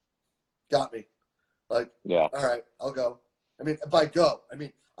 got me. Like, Yeah. all right, I'll go. I mean, if I go, I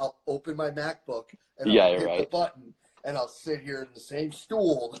mean, I'll open my MacBook and Yeah. I'll You're hit the right. button and I'll sit here in the same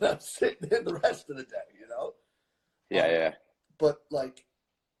stool that I'm sitting in the rest of the day. Yeah. Yeah. But like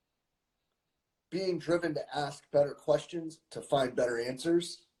being driven to ask better questions to find better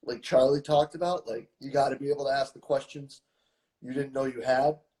answers, like Charlie talked about, like you got to be able to ask the questions you didn't know you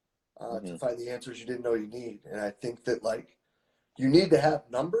had to Hmm. find the answers you didn't know you need. And I think that like you need to have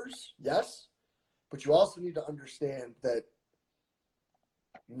numbers, yes, but you also need to understand that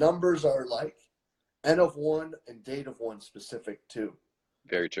numbers are like N of one and date of one specific too,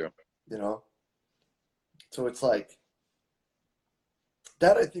 Very true. you know? So it's like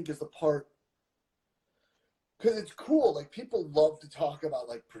that I think is the part because it's cool. Like people love to talk about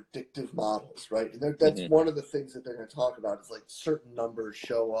like predictive models, right? And that's Hmm. one of the things that they're going to talk about is like certain numbers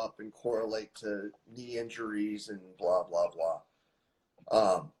show up and correlate to knee injuries and blah blah blah.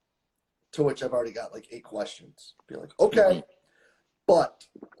 To which I've already got like 8 questions. Be like, Hmm. okay, but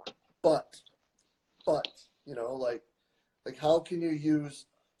but but like how can you use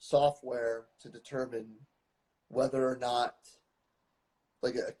software to determine whether or not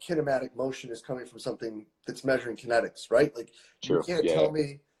like a kinematic motion is coming from something that's measuring kinetics, right? Like you True. can't Yeah. Yeah. tell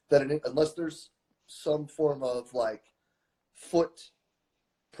me that unless there's some form of like foot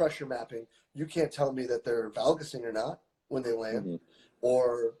pressure mapping, you can't tell me that they're valgusing or not when they land, Hmm.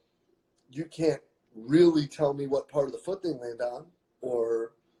 or you can't really tell me what part of the foot they land on,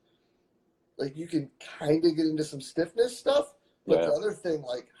 or like you can kind of get into some stiffness stuff, but Yeah. the other thing,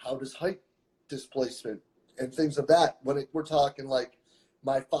 like how does height displacement and things of that, we're talking like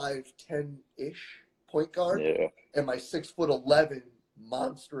my 5'10" ish point guard Yeah. and my 6'11"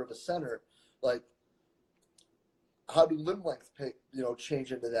 monster of a center, like how do limb length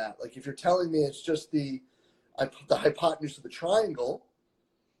change into that? Like if you're telling me it's just the hypotenuse of the triangle,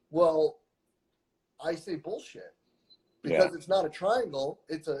 well, I say bullshit Yeah. because it's not a triangle.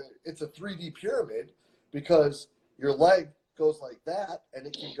 It's a 3D pyramid because your leg goes like that and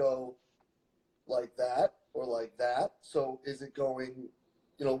it can go like that or like that. So is it going,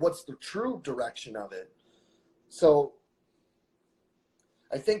 what's the true direction of it? So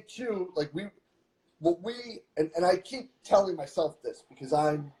I think too, like and I keep telling myself this because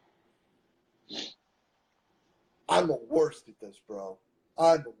I'm the worst at this, bro.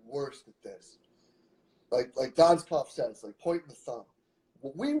 I'm the worst at this. like Don's Puff says, like pointing the thumb.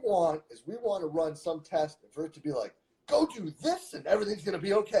 What we want is we want to run some test and for it to be like, go do this and everything's going to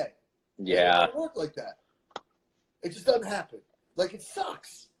be okay. Yeah. It doesn't work like that. It just doesn't happen. Like, it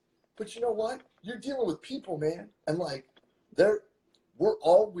sucks. But you know what? You're dealing with people, man. And like, we're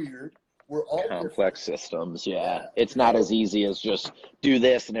all weird. We're all complex different. systems. Yeah. It's not as easy as just do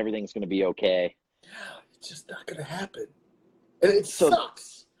this and everything's going to be okay. Yeah. It's just not going to happen. And it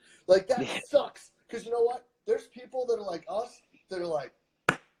sucks. Like, that sucks. Because you know what? There's people that are like us that are like,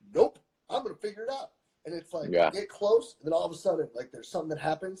 nope, I'm going to figure it out. And it's like, you get close, and then all of a sudden, like, there's something that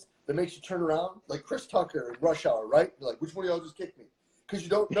happens that makes you turn around. Like Chris Tucker in Rush Hour, right? You're like, which one of y'all just kicked me? Because you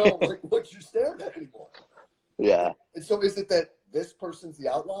don't know, like, what you're staring at anymore. Yeah. And so is it that this person's the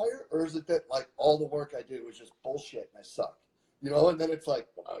outlier, or is it that, like, all the work I do is just bullshit and I suck? You know, and then it's like,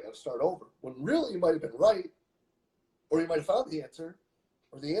 well, I got to start over. When really you might have been right, or you might have found the answer,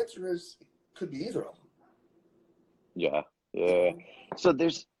 or the answer is, it could be either of them. Yeah. Yeah. So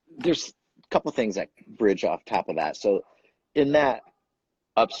there's a couple things that bridge off top of that. So in that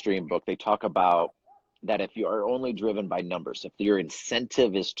Upstream book, they talk about that if you are only driven by numbers, if your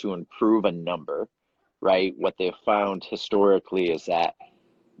incentive is to improve a number, right, what they've found historically is that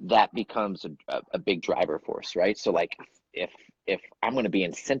becomes a big driver force, right? So like if I'm going to be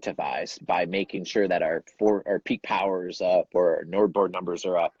incentivized by making sure that our peak power is up or our Nordboard numbers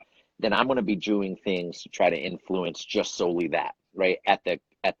are up, then I'm going to be doing things to try to influence just solely that, right? At the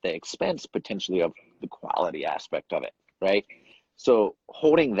expense potentially of the quality aspect of it, right? So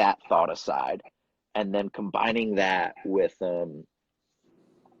holding that thought aside and then combining that with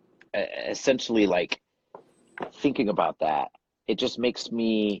essentially like thinking about that, it just makes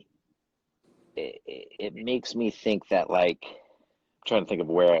me think that, like, I'm trying to think of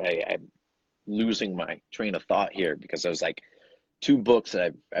where I'm losing my train of thought here, because there's like two books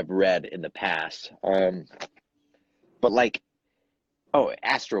that I've read in the past. But like,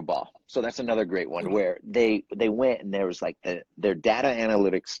 Astro Ball. So that's another great one where they went and there was like their data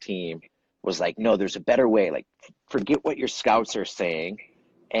analytics team was like, no, there's a better way. Like, forget what your scouts are saying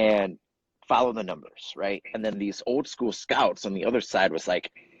and follow the numbers, right? And then these old school scouts on the other side was like,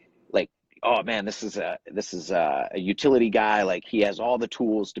 oh man, this is a utility guy. Like, he has all the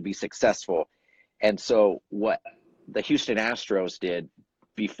tools to be successful. And so what the Houston Astros did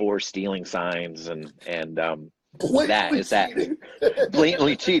before stealing signs and blatantly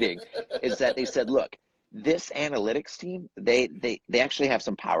cheating is that they said, look, this analytics team, they actually have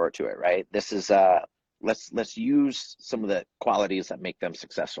some power to it, right? This is let's use some of the qualities that make them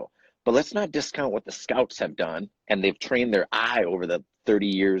successful, but let's not discount what the scouts have done, and they've trained their eye over the 30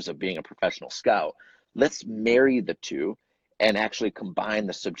 years of being a professional scout. Let's marry the two and actually combine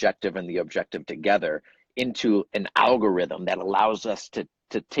the subjective and the objective together into an algorithm that allows us to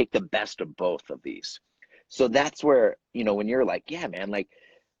take the best of both of these. So that's where, when you're like, yeah, man, like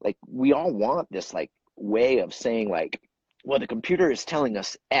we all want this like way of saying like, well, the computer is telling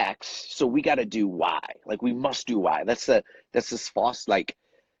us X, so we got to do Y. Like, we must do Y. That's this false like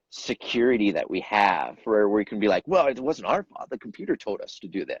security that we have where we can be like, well, it wasn't our fault. The computer told us to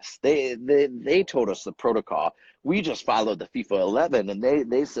do this. They told us the protocol. We just followed the FIFA 11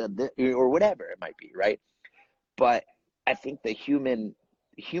 and they said that, or whatever it might be, right? But I think the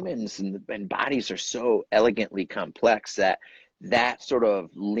humans and bodies are so elegantly complex that sort of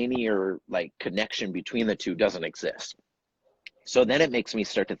linear like connection between the two doesn't exist. So then it makes me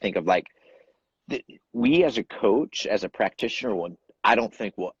start to think of like, we as a coach, as a practitioner, I don't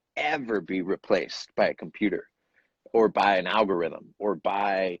think will ever be replaced by a computer or by an algorithm or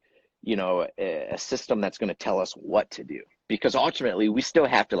by, a system that's going to tell us what to do. Because ultimately we still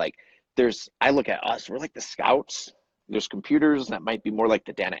have to I look at us, we're like the scouts. There's computers that might be more like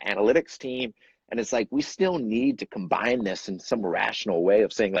the data analytics team. And it's like, we still need to combine this in some rational way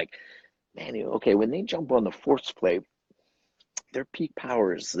of saying like, man, okay, when they jump on the force plate, their peak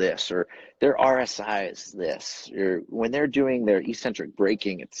power is this, or their RSI is this, or when they're doing their eccentric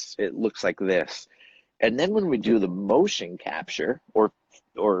braking, it looks like this. And then when we do the motion capture, or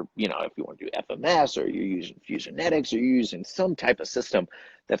if you want to do FMS, or you're using Fusionetics, or you're using some type of system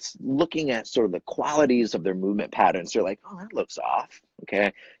that's looking at sort of the qualities of their movement patterns, you're like, oh, that looks off.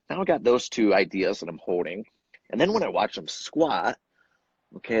 Okay, now I got those two ideas that I'm holding. And then when I watch them squat,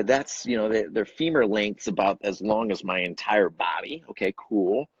 okay, that's, their femur length's about as long as my entire body. Okay,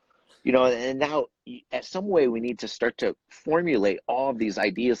 cool. And now at some way we need to start to formulate all of these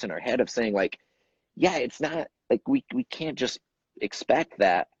ideas in our head of saying like, yeah, it's not like we can't just expect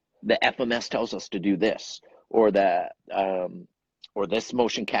that the FMS tells us to do this, or that or this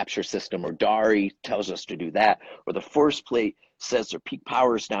motion capture system or Dari tells us to do that, or the force plate says their peak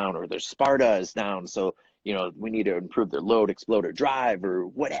power is down or their Sparta is down. So, we need to improve their load, explode, or drive or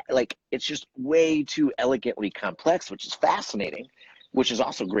what. Like, it's just way too elegantly complex, which is fascinating, which is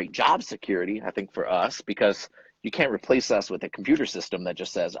also great job security, I think, for us, because you can't replace us with a computer system that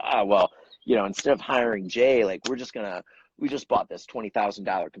just says, well, instead of hiring Jay, like we just bought this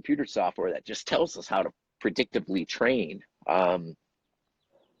 $20,000 computer software that just tells us how to predictively train. But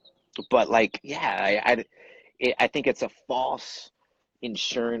like, yeah, I think it's a false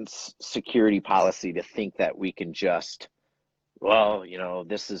insurance security policy to think that we can just, well,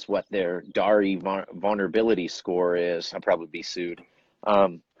 this is what their Dari vulnerability score is. I'll probably be sued.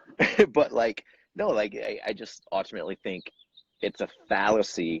 But like, no, like I just ultimately think it's a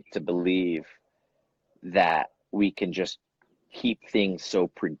fallacy to believe that we can just keep things so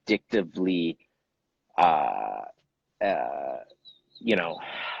predictively, I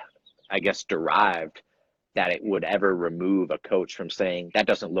guess derived, that it would ever remove a coach from saying that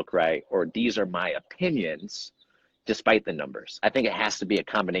doesn't look right, or these are my opinions, despite the numbers. I think it has to be a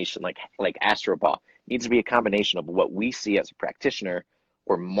combination, like Astroball. It needs to be a combination of what we see as a practitioner,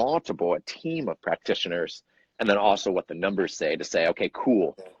 or a team of practitioners, and then also what the numbers say to say, okay,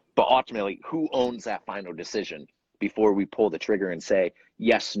 cool. But ultimately, who owns that final decision before we pull the trigger and say,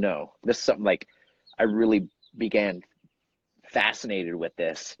 yes, no? This is something like I really began fascinated with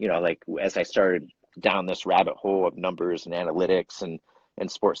this, like as I started down this rabbit hole of numbers and analytics and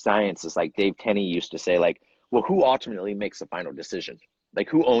sports science. Is like Dave Tenney used to say, like, well, who ultimately makes the final decision? Like,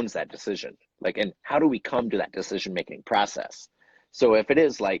 who owns that decision? Like, and how do we come to that decision-making process? So if it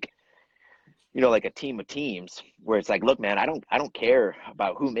is like, like a team of teams where it's like, look, man, I don't care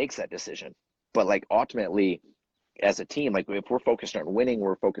about who makes that decision, but like ultimately as a team, like if we're focused on winning,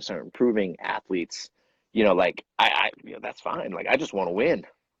 we're focused on improving athletes, like that's fine. Like, I just want to win.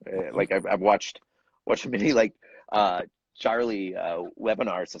 Like I've watched many like Charlie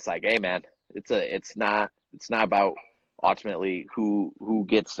webinars. It's like, hey man, it's not about ultimately who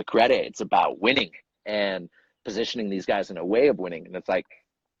gets the credit. It's about winning and positioning these guys in a way of winning. And it's like,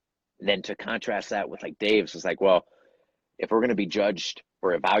 then to contrast that with like Dave's, is like, well, if we're going to be judged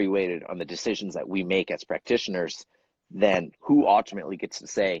or evaluated on the decisions that we make as practitioners, then who ultimately gets to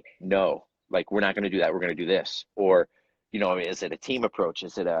say, no, like, we're not going to do that, we're going to do this? Or, is it a team approach?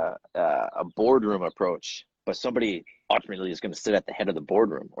 Is it a boardroom approach? But somebody ultimately is going to sit at the head of the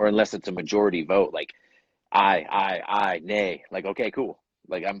boardroom, or unless it's a majority vote, like I, nay, like, okay, cool.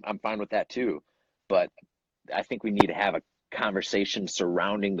 Like, I'm fine with that too. But I think we need to have a conversation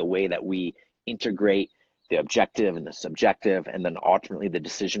surrounding the way that we integrate the objective and the subjective, and then ultimately the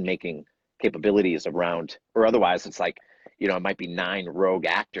decision-making capabilities around, or otherwise it's like, it might be 9 rogue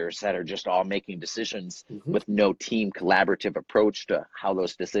actors that are just all making decisions with no team collaborative approach to how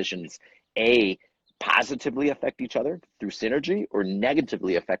those decisions, positively affect each other through synergy, or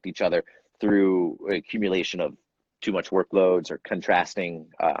negatively affect each other through accumulation of too much workloads or contrasting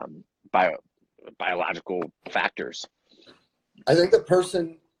biological factors. I think the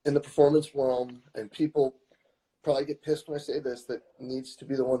person in the performance realm, and people probably get pissed when I say this, that needs to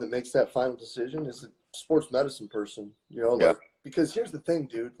be the one that makes that final decision, is the sports medicine person, like, because here's the thing,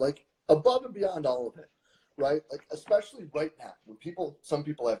 dude, like, above and beyond all of it, right? Like, especially right now when some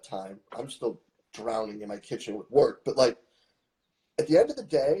people have time. I'm still drowning in my kitchen with work, but like, at the end of the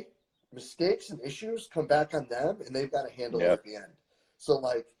day, mistakes and issues come back on them, and they've got to handle it at the end. So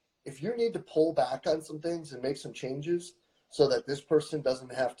like, if you need to pull back on some things and make some changes so that this person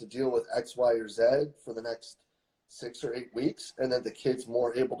doesn't have to deal with X, Y, or Z for the next 6 or 8 weeks, and then the kid's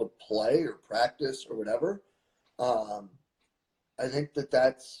more able to play or practice or whatever, I think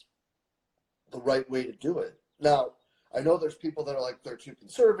that's the right way to do it. Now, I know there's people that are like, they're too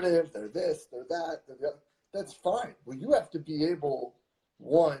conservative, they're this, they're that, they're the other. That's fine. Well, you have to be able,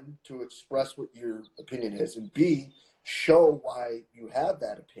 one, to express what your opinion is, and B, show why you have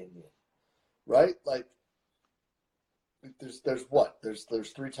that opinion, right? Like, there's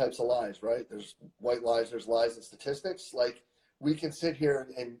 3 types of lies, right? There's white lies, there's lies and statistics. Like, we can sit here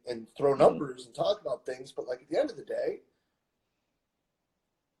and throw numbers and talk about things, but like, at the end of the day,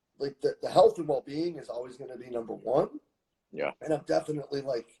 like, the health and well-being is always going to be number one. Yeah. And I'm definitely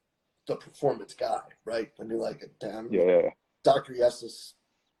like the performance guy, right? I mean, like, damn, Dr. Yes is,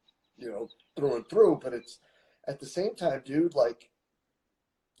 through and through, but it's at the same time, dude, like,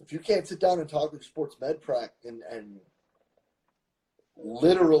 if you can't sit down and talk with sports med prac and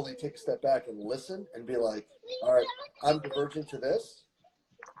literally take a step back and listen and be like, all right, I'm diverging to this,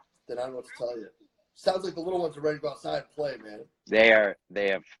 then I don't know what to tell you. Sounds like the little ones are ready to go outside and play, man. They have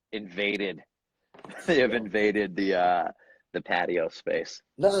invaded the patio space.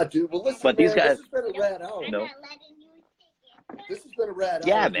 Nah, dude. Well, listen, but man, these guys, this has been a rad hour. No. This has been a rad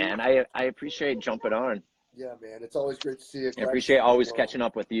Yeah, hour, man. dude. I appreciate jumping on. Yeah, man. It's always great to see you. I Glad to appreciate see you always well. catching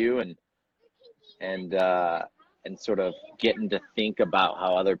up with you and and sort of getting to think about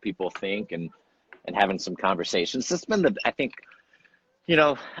how other people think and having some conversations. It's been I think,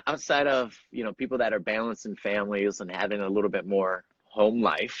 outside of, people that are balancing families and having a little bit more home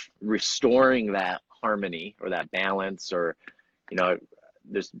life, restoring that harmony or that balance, or, you know,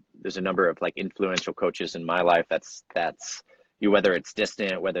 there's a number of like influential coaches in my life that's whether it's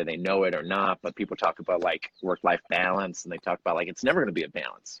distant, whether they know it or not, but people talk about like work-life balance, and they talk about like it's never going to be a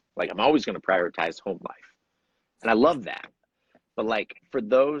balance. Like I'm always going to prioritize home life, and I love that. But like for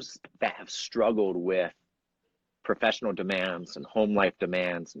those that have struggled with professional demands and home life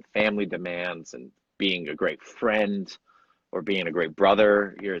demands and family demands and being a great friend or being a great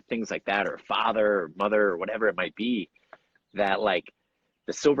brother, things like that, or father or mother or whatever it might be, that like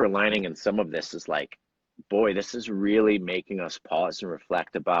the silver lining in some of this is like, boy, this is really making us pause and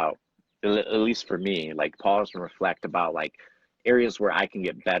reflect about, at least for me, like pause and reflect about like areas where I can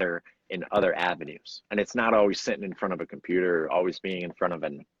get better in other avenues. And it's not always sitting in front of a computer, always being in front of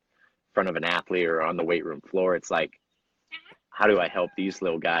an athlete or on the weight room floor. It's like, how do I help these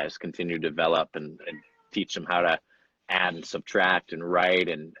little guys continue to develop and teach them how to add and subtract and write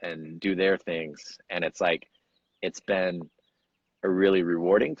and do their things. And it's like, it's been a really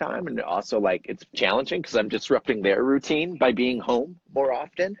rewarding time, and also like it's challenging because I'm disrupting their routine by being home more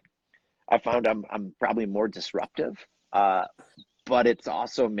often. I found I'm probably more disruptive, but it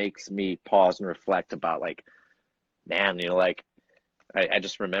also makes me pause and reflect about like, man, like I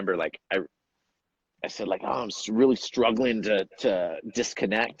just remember like I said like, oh, I'm really struggling to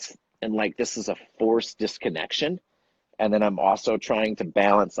disconnect, and like this is a forced disconnection, and then I'm also trying to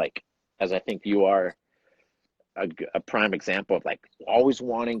balance, like, as I think you are a prime example of, like, always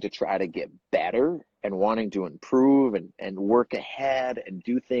wanting to try to get better and wanting to improve and work ahead and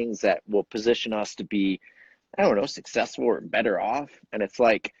do things that will position us to be, I don't know, successful or better off. And it's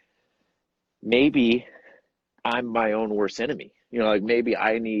like, maybe I'm my own worst enemy. Like maybe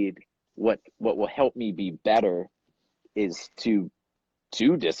I need what will help me be better is to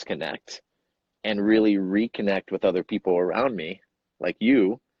disconnect and really reconnect with other people around me, like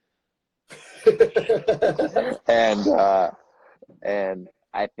you. and and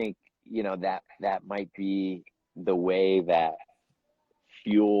I think that might be the way that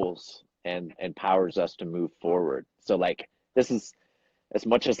fuels and powers us to move forward. So like this is, as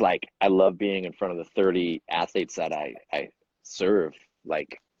much as like I love being in front of the 30 athletes that I serve,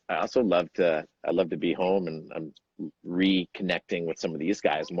 like I love to be home, and I'm reconnecting with some of these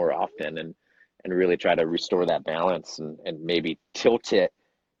guys more often, and really try to restore that balance and maybe tilt it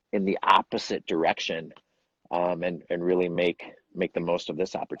in the opposite direction, and really make the most of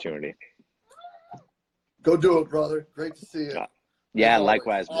this opportunity. Go do it, brother. Great to see you. Yeah, always,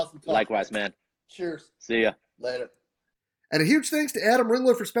 likewise. awesome talk, Likewise, man. Cheers. See ya. Later. And a huge thanks to Adam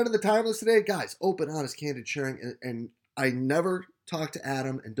Ringler for spending the time with us today. Guys, open, honest, candid sharing. And I never talk to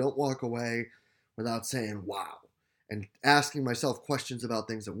Adam and don't walk away without saying, wow, and asking myself questions about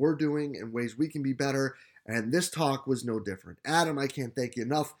things that we're doing and ways we can be better. And this talk was no different. Adam, I can't thank you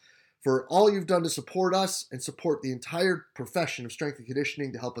enough for all you've done to support us and support the entire profession of strength and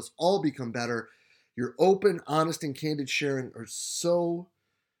conditioning to help us all become better. Your open, honest, and candid sharing are so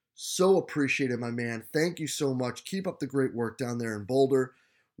appreciated, my man. Thank you so much. Keep up the great work down there in Boulder.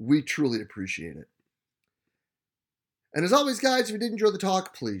 We truly appreciate it. And as always, guys, if you did enjoy the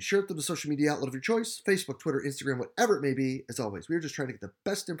talk, please share it to the social media outlet of your choice, Facebook, Twitter, Instagram, whatever it may be. As always, we're just trying to get the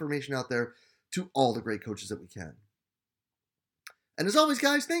best information out there to all the great coaches that we can. And as always,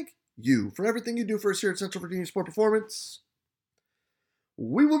 guys, thank you for everything you do for us here at Central Virginia Sport Performance.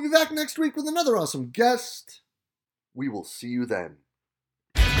 We will be back next week with another awesome guest. We will see you then.